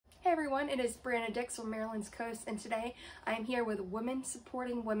Hey everyone, it is Brianna Dix from Maryland's Coast, and today I am here with Women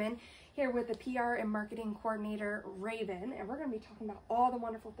Supporting Women, here with the PR and Marketing Coordinator, Raven, and we're going to be talking about all the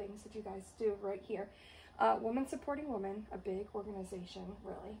wonderful things that you guys do right here. Women Supporting Women, a big organization,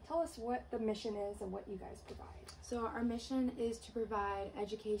 really. Tell us what the mission is and what you guys provide. So our mission is to provide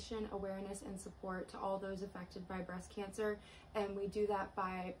education, awareness, and support to all those affected by breast cancer, and we do that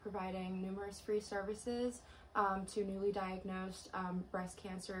by providing numerous free services to newly diagnosed breast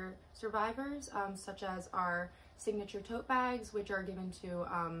cancer survivors, such as our signature tote bags, which are given to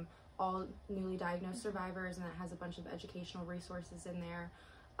all newly diagnosed survivors, and it has a bunch of educational resources in there.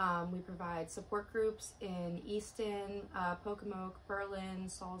 We provide support groups in Easton, Pocomoke, Berlin,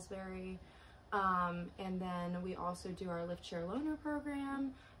 Salisbury, and then we also do our Lift Share Loaner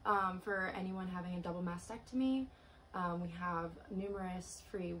program for anyone having a double mastectomy. We have numerous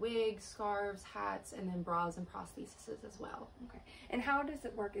free wigs, scarves, hats, and then bras and prostheses as well. Okay. And how does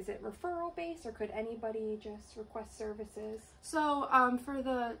it work? Is it referral based, or could anybody just request services? So for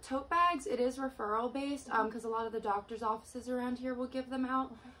the tote bags, it is referral based because a lot of the doctor's offices around here will give them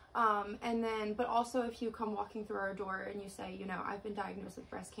out. Okay. And then, but also if you come walking through our door and you say, you know, I've been diagnosed with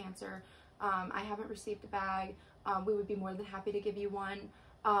breast cancer, I haven't received a bag, we would be more than happy to give you one.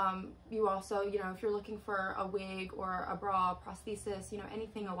 You also, you know, if you're looking for a wig or a bra, prosthesis, you know,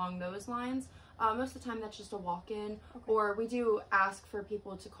 anything along those lines, most of the time that's just a walk-in. Okay. Or we do ask for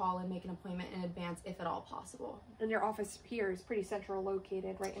people to call and make an appointment in advance if at all possible. And your office here is pretty central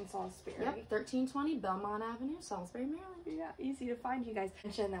located right in Salisbury. Yep, 1320 Belmont Avenue, Salisbury, Maryland. Yeah, easy to find you guys. You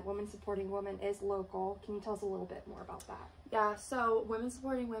mentioned that Women Supporting Women is local. Can you tell us a little bit more about that? Yeah, so Women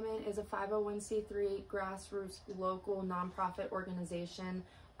Supporting Women is a 501c3 grassroots local nonprofit organization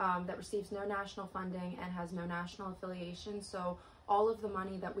that receives no national funding and has no national affiliation. So all of the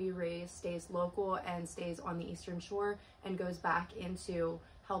money that we raise stays local and stays on the Eastern Shore and goes back into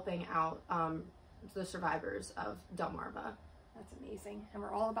helping out the survivors of Delmarva. That's amazing. And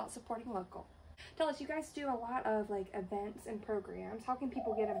we're all about supporting local. Tell us, you guys do a lot of like events and programs. How can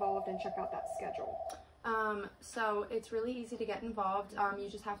people get involved and check out that schedule? So it's really easy to get involved. You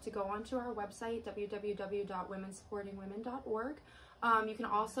just have to go onto our website, www.womensupportingwomen.org. You can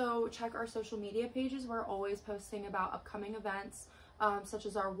also check our social media pages. We're always posting about upcoming events, such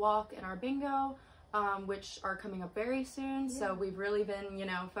as our walk and our bingo, which are coming up very soon. Yeah. So we've really been, you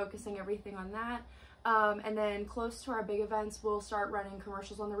know, focusing everything on that. And then close to our big events, we'll start running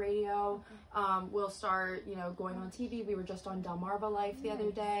commercials on the radio. Okay. We'll start, you know, going on TV. We were just on Delmarva Life the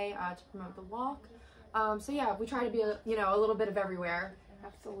other day to promote the walk. So yeah, we try to be, you know, a little bit of everywhere.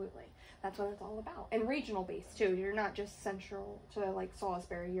 Absolutely. That's what it's all about. And regional based too. You're not just central to like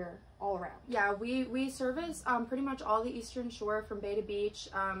Salisbury, you're all around. Yeah, we service pretty much all the Eastern Shore from Bay to Beach,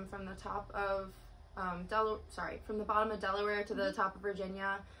 from the top of from the bottom of Delaware to the top of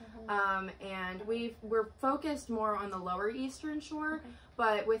Virginia. And we're focused more on the lower Eastern Shore, okay.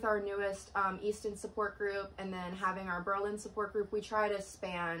 But with our newest Easton support group and then having our Berlin support group, we try to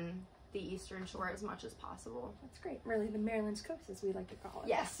span the Eastern Shore as much as possible. That's great. Really, the Maryland's Coast, as we like to call it.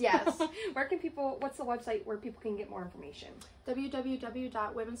 Yes, yes. Where can people, what's the website where people can get more information?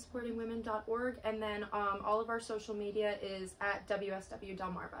 www.womensupportingwomen.org, and then all of our social media is at WSW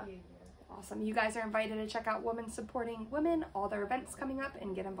Delmarva. Awesome. You guys are invited to check out Women Supporting Women, all their events coming up,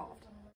 and get involved.